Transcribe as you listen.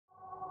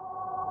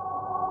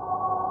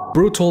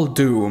Brutal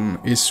Doom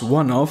is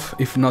one of,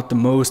 if not the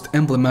most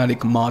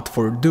emblematic mod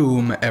for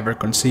Doom ever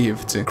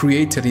conceived.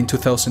 Created in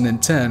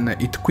 2010,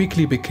 it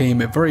quickly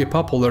became very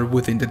popular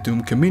within the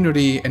Doom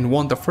community and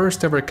won the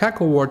first ever CAC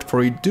award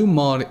for a Doom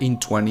mod in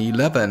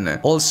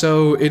 2011.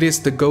 Also, it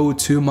is the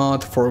go-to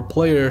mod for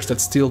players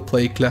that still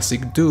play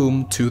classic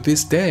Doom to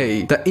this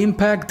day. The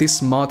impact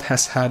this mod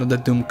has had on the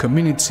Doom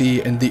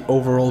community and the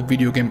overall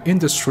video game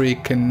industry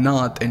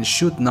cannot and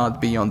should not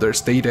be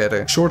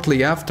understated.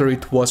 Shortly after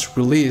it was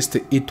released,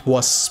 it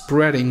was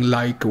spreading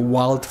like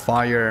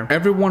wildfire.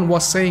 Everyone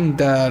was saying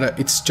that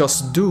it's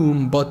just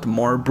Doom but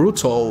more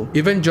brutal.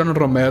 Even John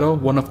Romero,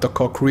 one of the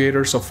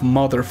co-creators of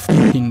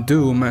motherfucking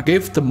Doom,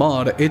 gave the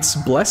mod its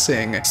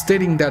blessing,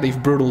 stating that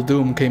if Brutal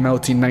Doom came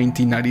out in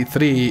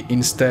 1993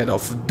 instead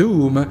of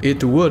Doom,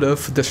 it would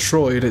have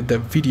destroyed the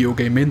video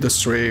game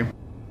industry.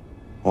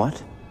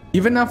 What?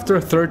 Even after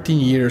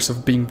 13 years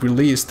of being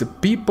released,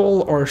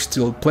 people are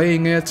still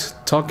playing it,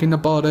 talking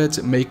about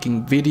it,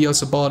 making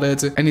videos about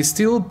it, and it's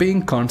still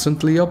being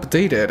constantly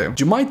updated.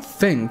 You might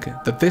think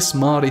that this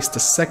mod is the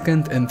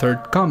second and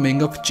third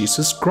coming of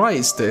Jesus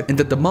Christ, and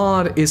that the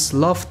mod is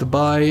loved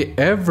by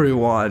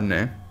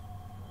everyone.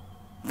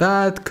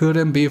 That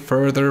couldn't be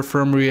further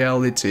from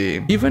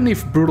reality. Even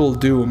if Brutal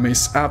Doom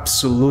is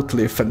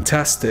absolutely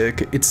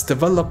fantastic, its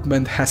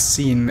development has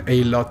seen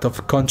a lot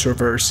of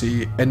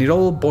controversy, and it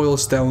all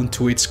boils down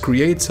to its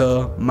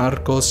creator,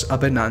 Marcos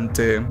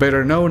Avenante,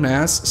 better known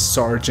as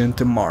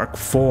Sergeant Mark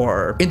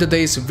IV. In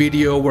today's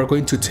video, we're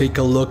going to take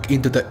a look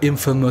into the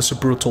infamous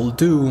Brutal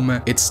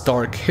Doom, its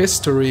dark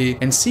history,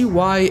 and see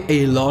why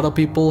a lot of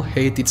people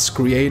hate its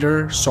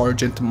creator,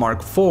 Sergeant Mark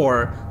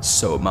IV,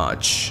 so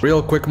much.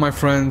 Real quick, my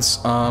friends,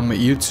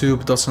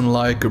 YouTube doesn't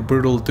like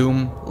Brutal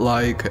Doom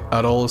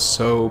at all,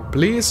 so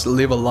please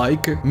leave a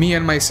like. Me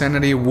and my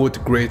sanity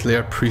would greatly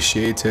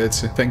appreciate it.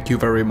 Thank you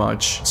very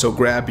much. So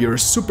grab your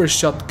super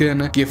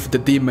shotgun, give the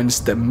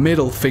demons the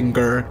middle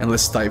finger, and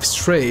let's dive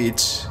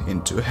straight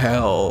into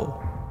hell.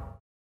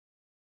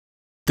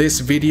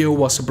 This video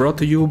was brought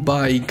to you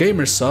by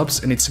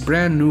Gamersubs and its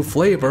brand new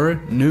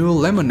flavor, New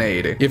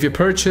Lemonade. If you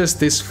purchase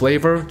this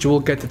flavor, you will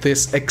get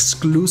this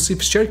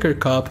exclusive shaker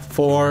cup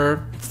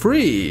for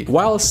free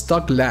while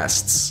stock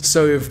lasts.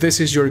 So if this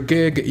is your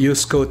gig,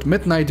 use code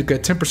MIDNIGHT to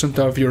get 10%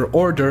 off your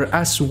order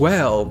as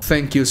well.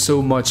 Thank you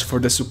so much for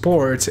the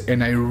support,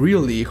 and I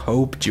really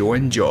hope you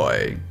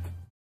enjoy.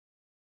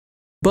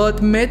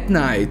 But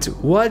Midnight,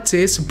 what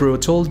is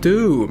Brutal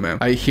Doom?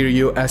 I hear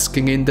you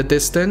asking in the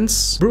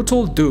distance.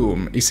 Brutal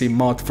Doom is a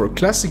mod for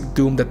classic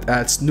Doom that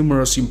adds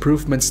numerous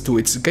improvements to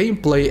its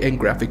gameplay and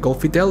graphical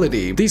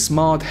fidelity. This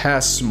mod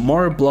has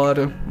more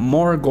blood,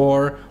 more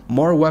gore,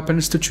 more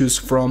weapons to choose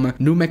from,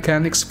 new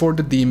mechanics for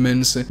the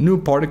demons, new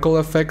particle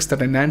effects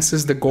that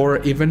enhances the gore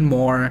even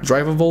more,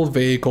 drivable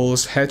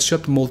vehicles,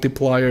 headshot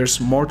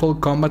multipliers, Mortal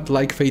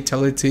Kombat-like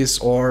fatalities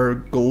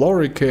or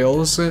glory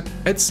kills,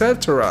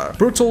 etc.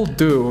 Brutal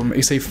Doom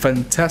is a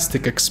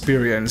fantastic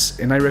experience,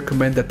 and I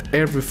recommend that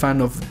every fan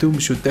of Doom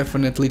should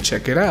definitely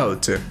check it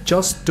out.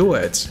 Just do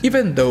it.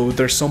 Even though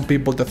there's some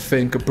people that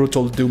think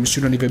Brutal Doom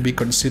shouldn't even be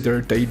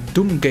considered a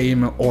Doom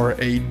game or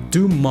a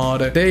Doom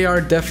mod, they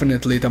are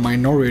definitely the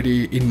minority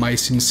in my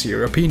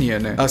sincere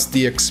opinion, as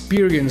the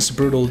experience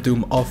Brutal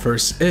Doom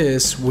offers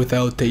is,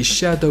 without a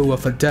shadow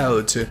of a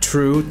doubt,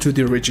 true to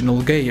the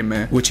original game,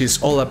 which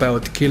is all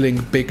about killing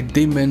big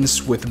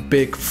demons with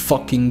big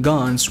fucking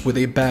guns with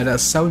a badass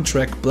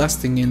soundtrack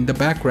blasting in the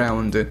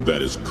background.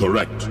 That is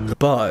correct.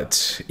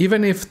 But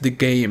even if the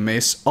game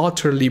is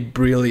utterly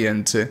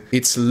brilliant,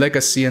 its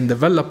legacy and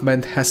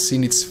development has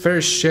seen its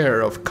fair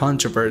share of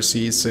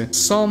controversies.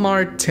 Some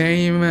are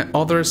tame,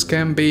 others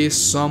can be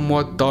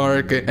somewhat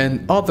dark,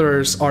 and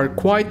others are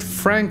quite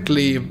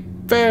frankly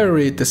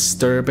very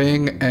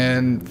disturbing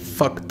and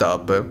fucked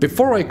up.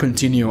 Before I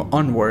continue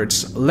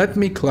onwards, let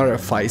me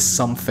clarify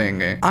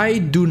something. I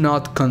do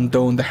not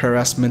condone the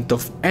harassment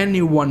of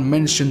anyone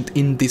mentioned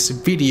in this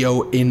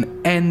video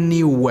in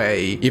any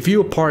way. If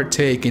you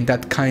partake in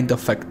that kind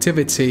of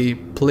activity,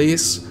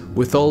 please,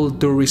 with all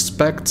due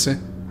respect,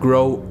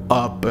 grow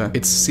up.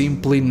 It's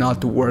simply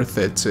not worth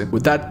it.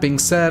 With that being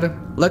said,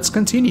 let's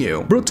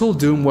continue. Brutal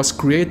Doom was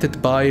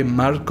created by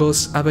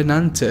Marcos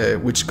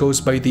Avenante, which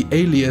goes by the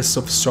alias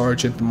of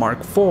Sergeant Mark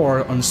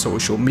IV on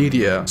social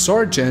media.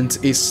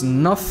 Sergeant is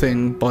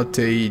nothing but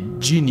a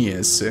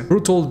genius.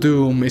 Brutal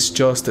Doom is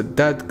just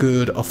that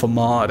good of a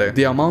mod.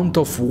 The amount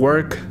of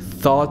work,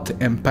 thought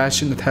and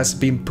passion that has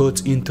been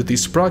put into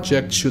this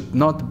project should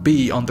not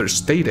be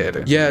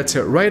understated. Yet,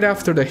 right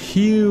after the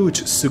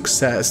huge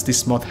success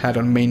this mod had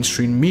on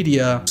mainstream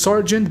media,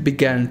 Sergeant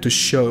began to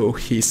show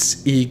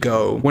his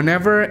ego.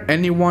 Whenever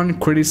anyone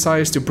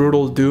criticized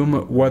Brutal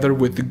Doom, whether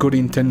with good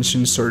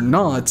intentions or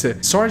not,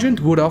 Sergeant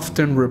would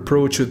often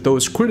reproach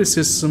those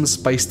criticisms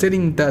by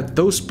stating that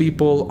those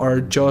people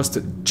are just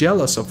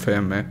jealous of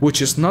him, which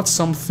is not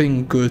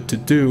something good to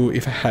do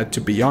if I had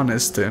to be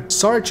honest.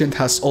 Sergeant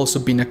has also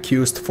been accused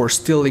accused for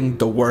stealing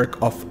the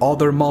work of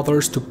other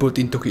modders to put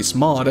into his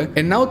mod,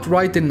 and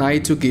outright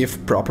denied to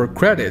give proper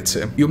credit.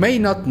 You may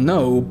not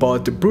know,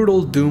 but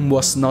Brutal Doom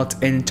was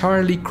not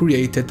entirely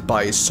created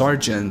by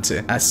Sargent,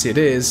 as it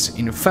is,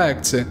 in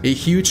fact, a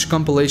huge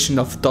compilation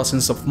of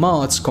dozens of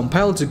mods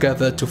compiled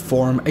together to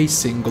form a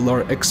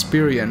singular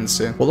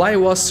experience. While I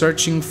was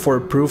searching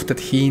for proof that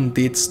he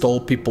indeed stole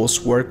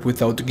people's work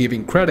without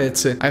giving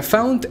credit, I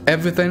found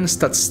evidence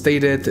that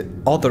stated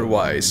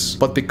otherwise.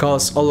 But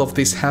because all of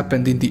this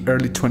happened in the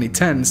early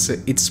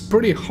 2010s, it's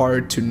pretty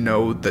hard to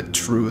know the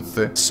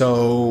truth.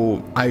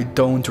 So I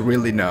don't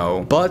really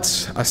know.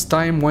 But as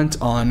time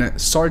went on,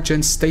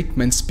 Sargent's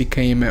statements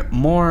became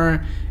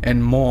more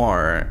and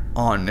more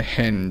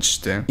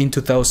unhinged. In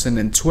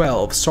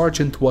 2012,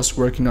 Sargent was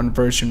working on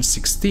version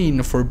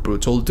 16 for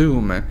Brutal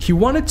Doom. He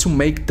wanted to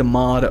make the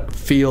mod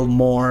feel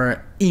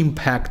more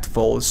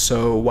impactful,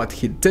 so what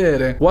he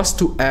did was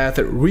to add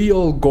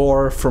real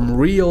gore from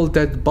real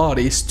dead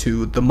bodies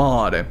to the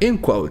mod. In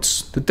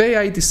quotes, today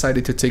I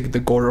decided to take the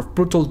gore of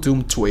Brutal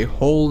Doom to a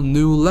whole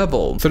new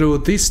level. Through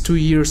these 2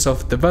 years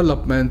of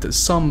development,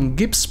 some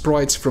GIF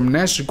sprites from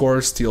Nash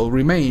gore still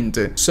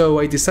remained, so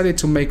I decided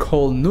to make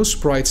whole new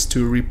sprites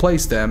to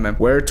replace them.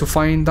 Where to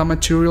find the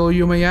material,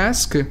 you may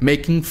ask?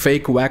 Making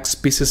fake wax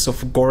pieces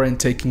of gore and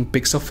taking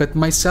pics of it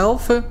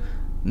myself?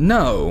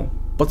 No.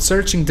 But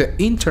searching the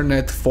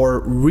internet for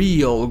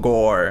real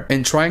gore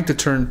and trying to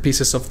turn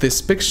pieces of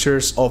these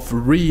pictures of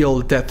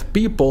real dead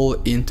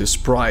people into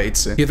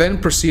sprites. He then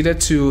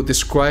proceeded to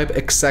describe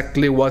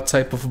exactly what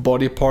type of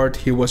body part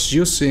he was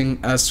using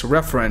as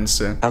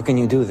reference. How can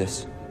you do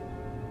this?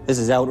 This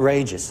is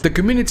outrageous. The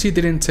community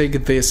didn't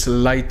take this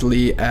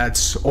lightly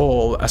at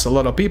all, as a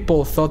lot of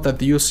people thought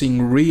that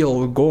using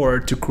real gore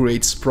to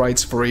create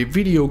sprites for a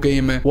video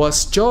game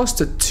was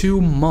just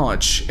too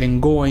much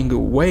and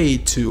going way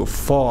too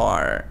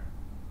far.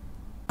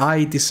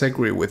 I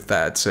disagree with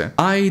that.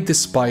 I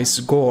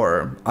despise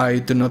gore. I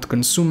do not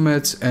consume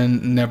it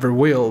and never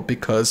will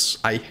because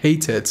I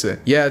hate it.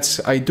 Yet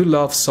I do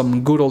love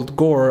some good old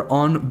gore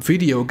on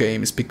video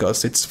games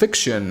because it's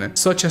fiction,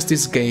 such as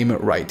this game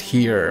right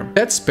here.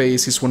 Dead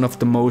Space is one of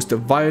the most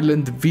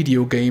violent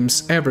video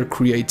games ever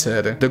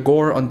created. The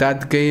gore on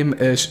that game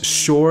is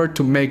sure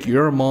to make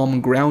your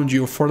mom ground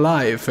you for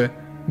life.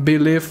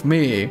 Believe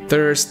me,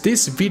 there's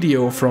this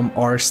video from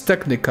Ars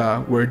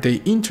Technica where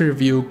they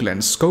interview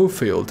Glenn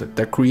Schofield,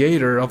 the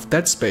creator of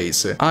Dead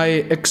Space.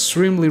 I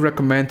extremely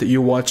recommend you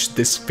watch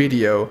this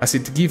video, as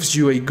it gives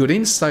you a good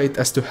insight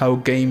as to how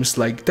games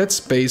like Dead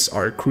Space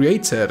are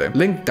created,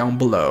 linked down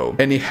below.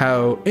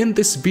 Anyhow, in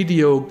this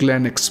video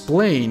Glenn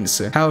explains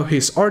how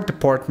his art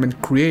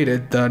department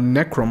created the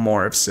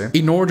necromorphs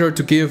in order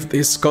to give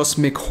these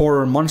cosmic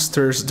horror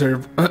monsters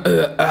their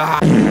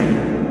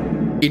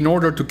In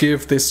order to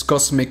give these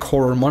cosmic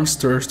horror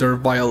monsters their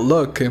vile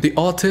look, the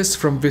artists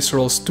from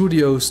Visceral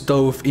Studios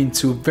dove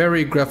into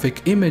very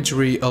graphic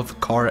imagery of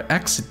car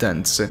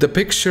accidents. The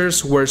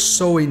pictures were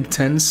so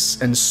intense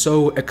and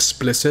so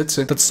explicit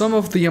that some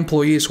of the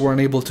employees were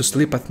unable to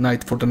sleep at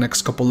night for the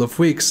next couple of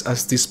weeks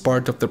as this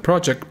part of the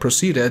project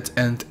proceeded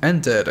and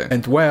ended.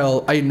 And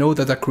well, I know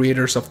that the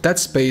creators of Dead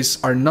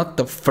Space are not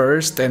the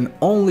first and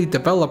only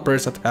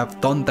developers that have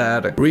done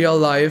that. Real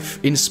life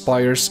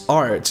inspires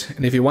art,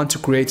 and if you want to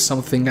create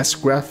something as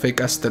graphic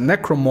as the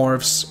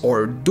necromorphs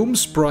or doom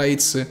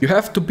sprites, you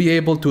have to be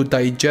able to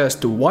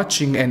digest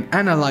watching and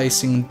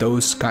analyzing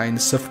those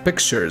kinds of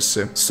pictures.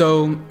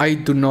 So I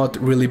do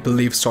not really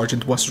believe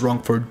Sargent was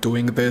wrong for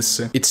doing this.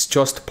 It's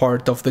just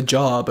part of the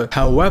job.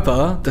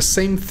 However, the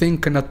same thing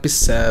cannot be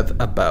said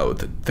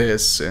about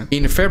this.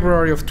 In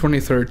February of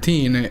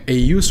 2013, a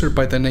user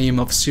by the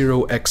name of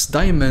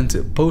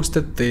 0xDiamond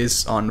posted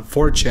this on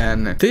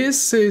 4chan.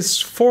 This is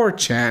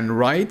 4chan,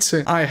 right?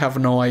 I have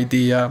no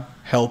idea.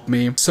 Help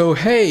me. So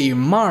hey,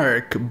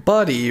 Mark,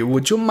 buddy,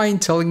 would you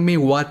mind telling me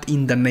what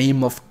in the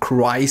name of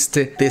Christ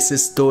this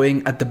is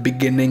doing at the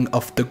beginning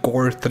of the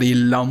Gore 3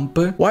 lump?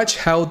 Watch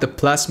how the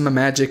plasma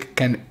magic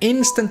can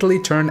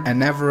instantly turn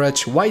an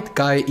average white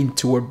guy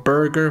into a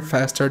burger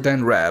faster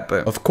than rap.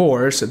 Of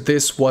course,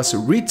 this was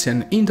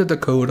written into the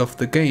code of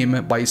the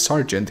game by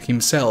Sargent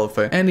himself,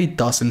 and it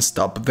doesn't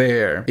stop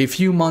there. A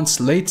few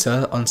months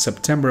later, on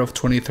September of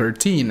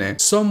 2013,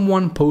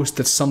 someone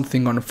posted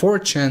something on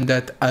 4chan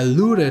that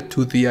alluded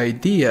to the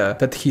idea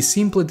that he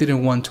simply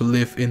didn't want to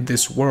live in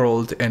this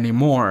world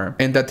anymore,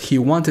 and that he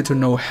wanted to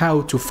know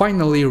how to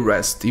finally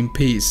rest in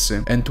peace.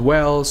 And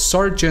well,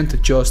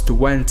 Sargent just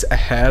went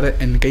ahead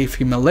and gave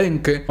him a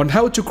link on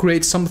how to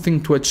create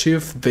something to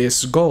achieve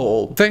this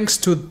goal. Thanks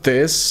to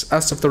this,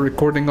 as of the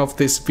recording of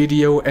this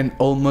video and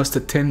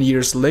almost 10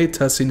 years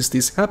later since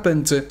this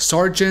happened,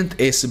 Sargent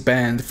is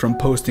banned from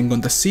posting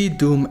on the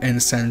C-Doom and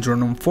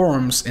Sandronum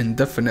forums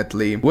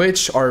indefinitely,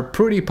 which are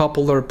pretty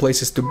popular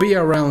places to be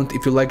around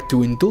if you like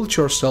to indulge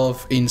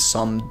yourself in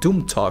some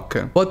Doom talk.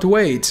 But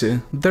wait,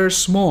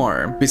 there's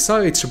more.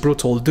 Besides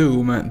Brutal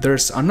Doom,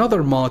 there's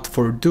another mod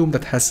for Doom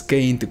that has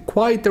gained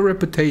quite a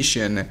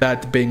reputation,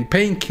 that being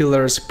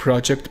Painkiller's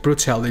Project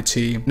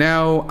Brutality.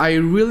 Now, I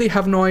really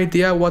have no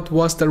idea what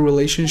was the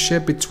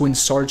relationship between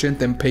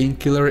Sergeant and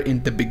Painkiller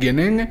in the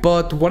beginning,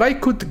 but what I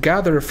could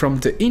gather from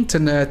the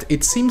internet,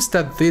 it seems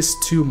that these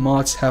two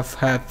mods have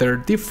had their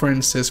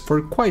differences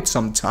for quite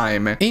some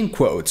time. In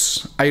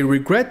quotes, I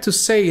regret to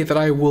say that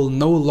I will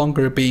no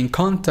longer be in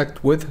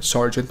contact with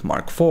Sergeant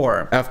Mark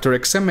IV. After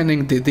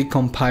examining the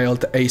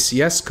decompiled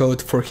ACS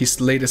code for his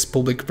latest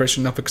public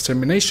version of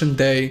Extermination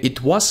Day,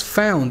 it was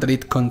found that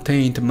it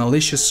contained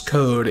malicious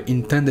code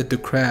intended to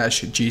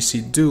crash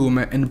GC Doom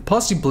and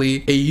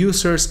possibly a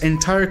user's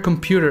entire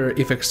computer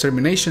if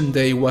Extermination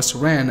Day was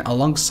ran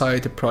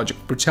alongside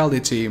Project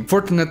Brutality.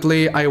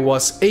 Fortunately, I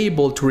was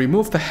able to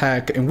remove the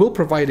hack and will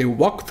provide a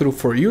walkthrough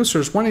for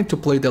users wanting to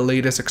play the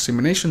latest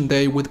Extermination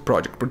Day with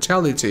Project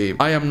Brutality.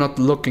 I am not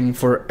looking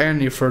for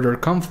any further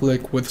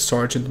conflict with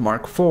Sergeant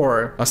Mark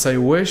IV, as I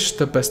wish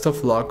the best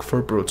of luck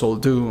for Brutal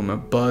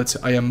Doom, but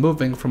I am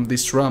moving from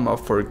this drama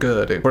for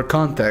good. For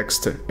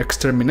context,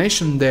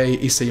 Extermination Day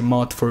is a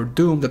mod for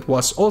Doom that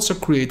was also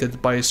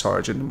created by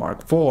Sergeant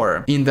Mark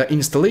IV. In the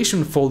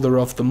installation folder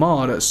of the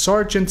mod,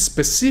 Sergeant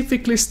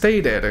specifically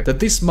stated that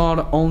this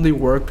mod only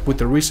worked with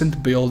the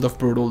recent build of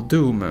Brutal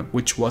Doom,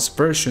 which was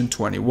version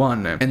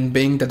 21. And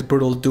being that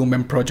Brutal Doom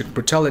and Project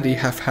Brutality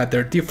have had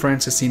their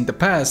differences in the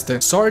past,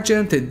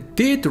 Sergeant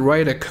did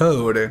write a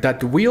code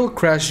that will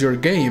crash your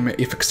game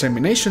if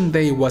Extermination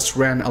Day was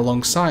ran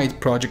alongside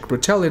Project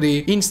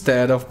Brutality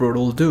instead of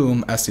Brutal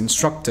Doom as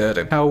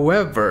instructed.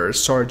 However,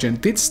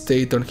 Sergeant did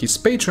state on his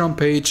Patreon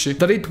page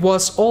that it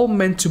was all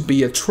meant to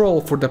be a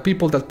troll for the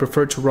people that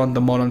prefer to run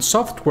the mod on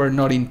software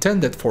not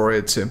intended for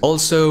it.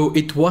 Also,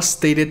 it was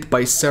stated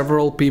by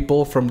several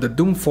people from the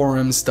Doom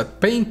forums that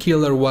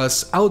Painkiller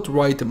was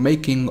outright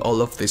making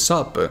all of this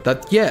up.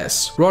 That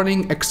yes,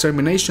 running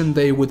Extermination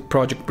Day with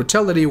Project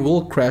Brutality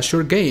will crash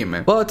your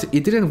game, but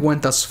it didn't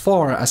went as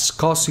far as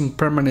causing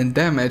permanent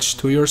damage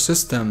to your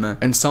system.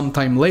 And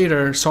sometime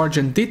later,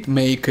 Sergeant did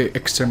make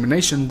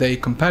Extermination Day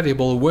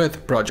compatible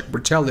with Project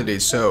Brutality,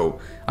 so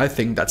I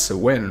think that's a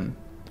win,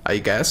 I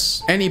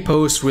guess. Any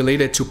posts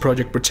related to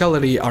Project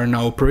Brutality are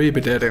now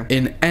prohibited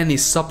in any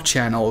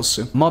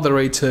sub-channels.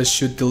 Moderators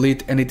should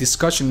delete any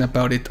discussion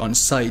about it on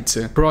site.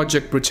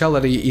 Project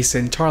Brutality is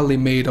entirely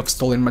made of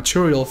stolen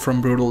material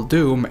from Brutal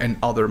Doom and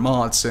other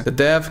mods. The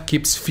dev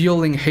keeps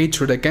fueling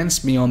hatred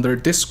against me on their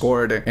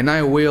Discord, and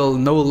I will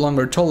no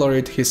longer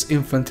tolerate his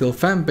infantile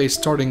fanbase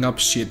starting up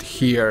shit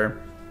here.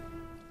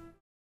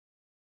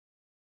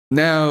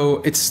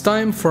 Now, it's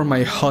time for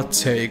my hot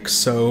take,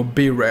 so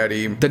be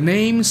ready. The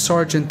name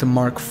Sergeant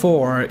Mark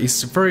IV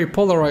is very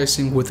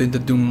polarizing within the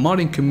Doom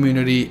modding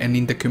community and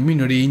in the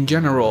community in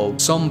general.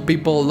 Some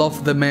people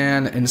love the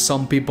man and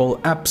some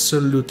people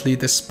absolutely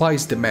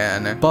despise the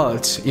man.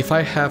 But if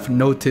I have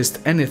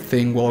noticed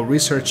anything while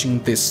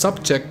researching this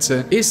subject,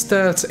 is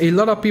that a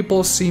lot of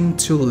people seem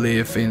to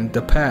live in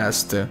the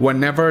past.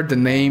 Whenever the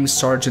name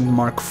Sergeant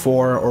Mark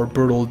IV or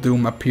Brutal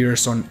Doom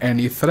appears on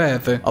any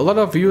thread, a lot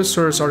of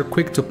users are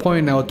quick to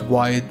point out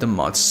why the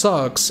mod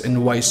sucks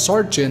and why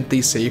Sergeant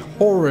is a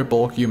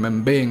horrible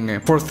human being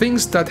for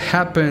things that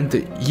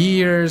happened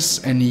years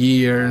and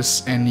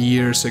years and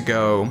years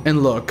ago.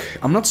 And look,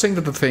 I'm not saying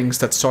that the things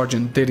that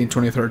Sergeant did in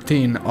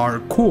 2013 are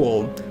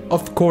cool.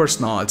 Of course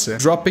not.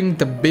 Dropping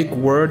the big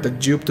word that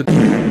YouTube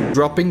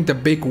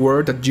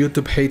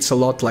hates a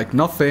lot like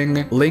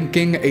nothing,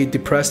 linking a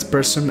depressed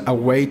person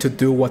away to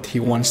do what he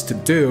wants to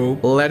do,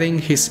 letting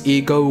his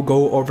ego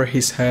go over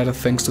his head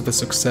thanks to the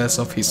success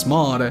of his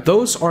mod,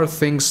 those are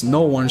things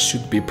no one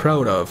should be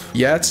proud of.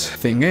 Yet,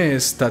 thing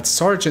is that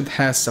Sergeant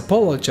has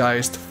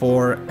apologized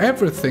for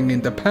everything in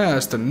the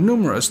past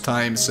numerous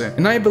times,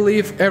 and I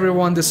believe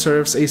everyone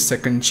deserves a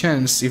second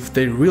chance if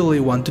they really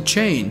want to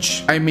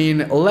change. I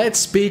mean,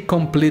 let's be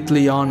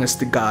completely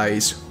honest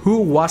guys, who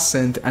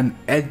wasn't an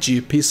edgy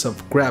piece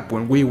of crap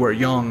when we were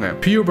young?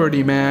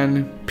 Puberty,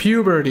 man.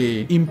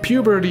 Puberty. In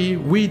puberty,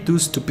 we do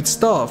stupid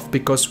stuff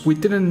because we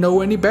didn't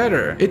know any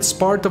better. It's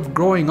part of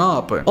growing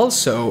up.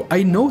 Also,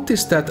 I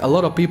noticed that a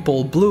lot of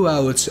people blew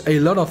out a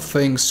lot of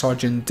things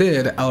Sergeant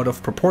did out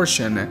of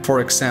proportion. For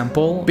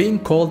example, being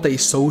called a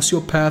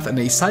sociopath and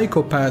a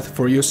psychopath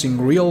for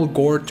using real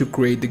gore to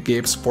create the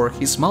GIFs for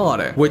his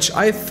mod, which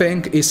I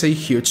think is a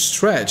huge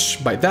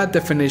stretch. By that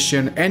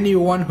definition,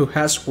 anyone who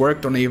has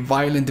worked on a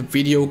violent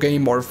video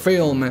game or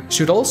film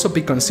should also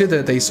be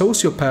considered a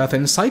sociopath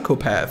and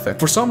psychopath.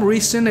 For some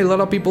reason, a lot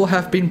of people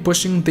have been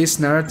pushing this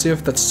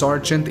narrative that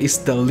Sergeant is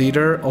the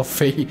leader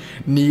of a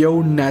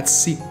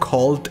neo-Nazi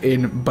cult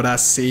in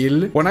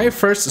Brazil. When I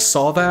first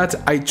saw that,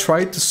 I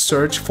tried to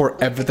search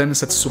for evidence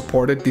that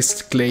supported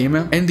this claim,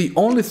 and the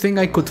only thing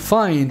I could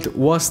find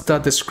was the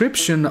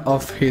description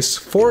of his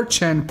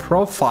 4chan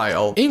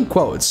profile. In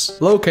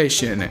quotes,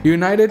 location,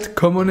 United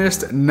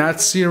Communist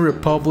Nazi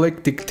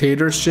Republic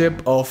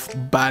Dictatorship of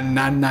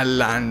Banana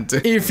Land.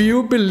 If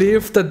you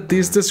believe that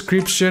this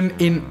description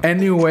in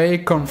any way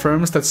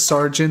confirms that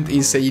Sargent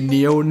is a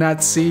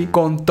neo-Nazi.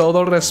 Con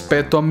todo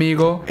respeto,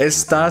 amigo,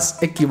 estás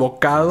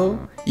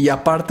equivocado. Y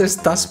aparte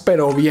estás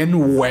pero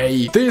bien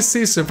way. This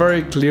is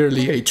very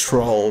clearly a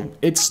troll.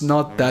 It's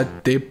not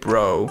that deep,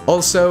 bro.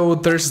 Also,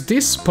 there's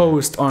this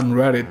post on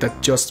Reddit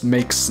that just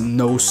makes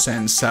no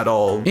sense at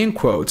all. In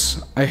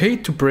quotes, I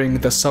hate to bring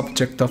the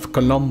subject of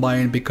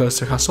Columbine because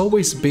there has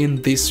always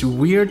been this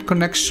weird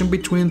connection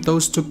between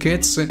those two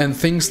kids and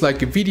things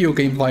like video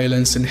game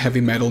violence and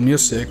heavy metal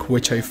music,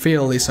 which I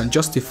feel is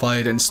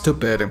unjustified and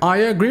stupid. I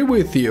agree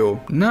with you,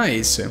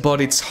 nice,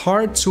 but it's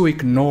hard to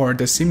ignore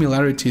the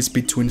similarities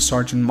between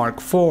Sergeant Mark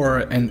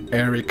IV and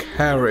Eric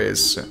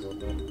Harris.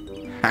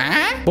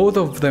 Huh? Both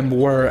of them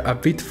were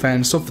avid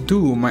fans of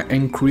Doom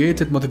and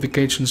created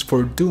modifications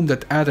for Doom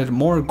that added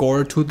more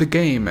gore to the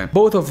game.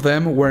 Both of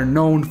them were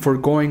known for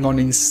going on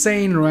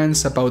insane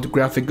rants about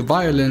graphic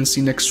violence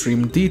in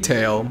extreme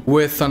detail,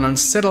 with an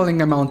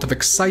unsettling amount of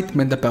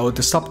excitement about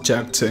the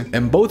subject,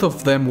 and both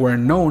of them were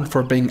known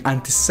for being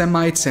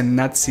anti-Semites and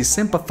Nazi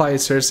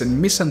sympathizers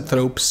and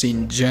misanthropes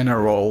in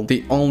general.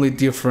 The only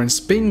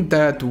difference being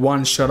that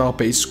one shut up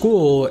a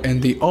school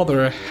and the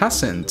other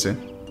hasn't.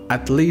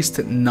 At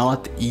least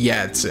not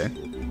yet.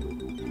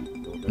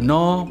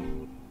 No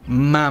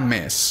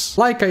mames.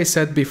 Like I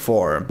said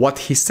before, what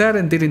he said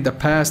and did in the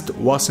past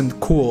wasn't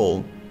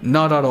cool.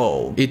 Not at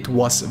all. It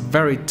was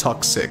very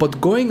toxic.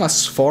 But going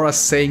as far as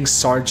saying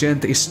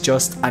Sargent is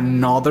just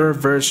another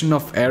version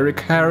of Eric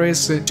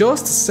Harris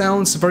just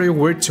sounds very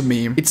weird to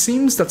me. It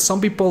seems that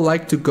some people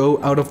like to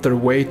go out of their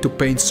way to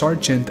paint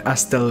Sargent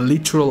as the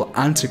literal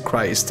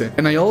Antichrist,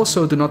 and I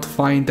also do not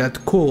find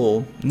that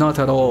cool. Not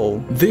at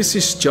all. This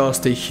is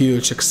just a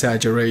huge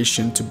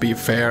exaggeration, to be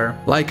fair.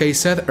 Like I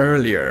said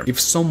earlier, if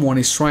someone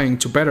is trying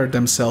to better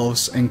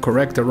themselves and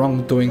correct the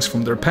wrongdoings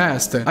from their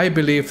past, I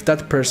believe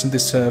that person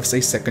deserves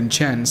a second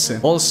chance.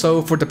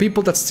 Also, for the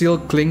people that still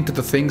cling to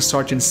the things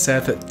Sargent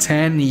said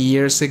 10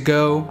 years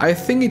ago, I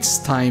think it's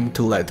time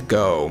to let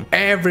go.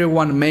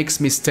 Everyone makes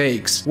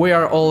mistakes. We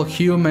are all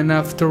human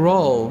after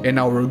all, and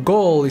our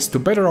goal is to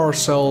better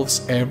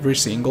ourselves every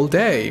single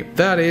day.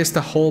 That is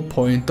the whole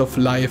point of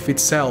life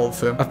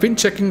itself. I've been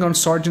checking on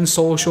Sargent's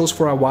socials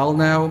for a while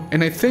now,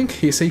 and I think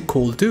he's a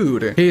cool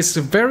dude. He's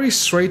very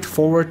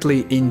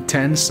straightforwardly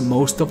intense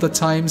most of the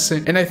times,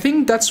 and I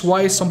think that's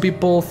why some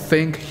people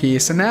think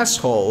he's an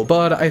asshole.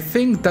 But I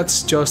think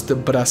that's just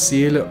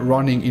Brazil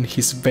running in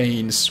his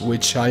veins,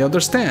 which I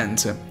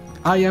understand.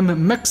 I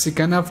am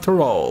Mexican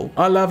after all.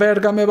 A la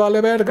verga me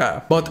vale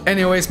verga. But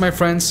anyways, my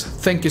friends,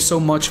 thank you so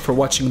much for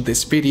watching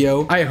this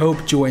video. I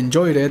hope you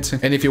enjoyed it,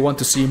 and if you want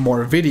to see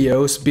more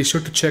videos, be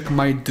sure to check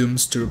my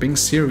Distrubing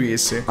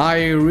series.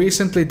 I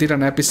recently did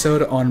an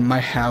episode on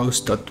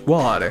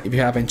MyHouse.WAD. If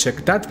you haven't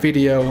checked that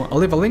video, I'll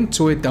leave a link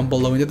to it down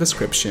below in the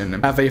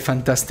description. Have a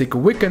fantastic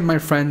weekend, my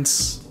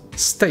friends.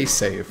 Stay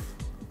safe.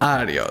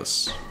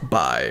 Adios.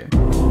 Bye.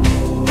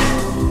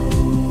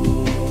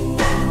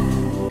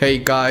 Hey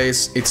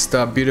guys, it's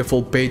the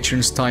beautiful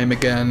patrons time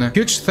again.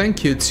 Huge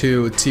thank you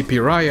to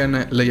TP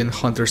Ryan, Legend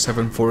Hunter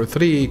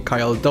 743,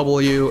 Kyle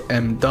W,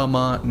 M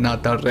Dama,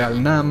 Nata Real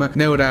Nam,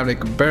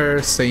 Neuramic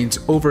Bear, Saint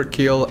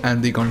Overkill,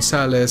 Andy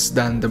Gonzalez,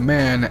 Dan the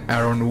Man,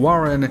 Aaron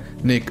Warren,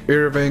 Nick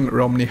Irving,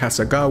 Romney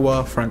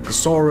Hasagawa,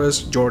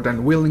 Frankosaurus,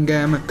 Jordan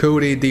Willingham,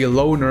 Cody D.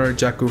 Loner,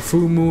 Jaku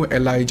Fumu,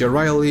 Elijah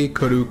Riley,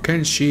 Kuru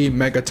Kenshi,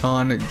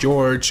 Megaton,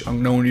 George,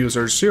 Unknown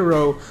User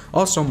 0,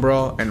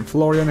 Awesombra, and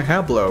Florian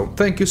Hablo.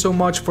 Thank you so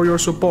much for your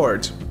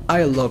support.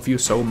 I love you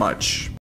so much.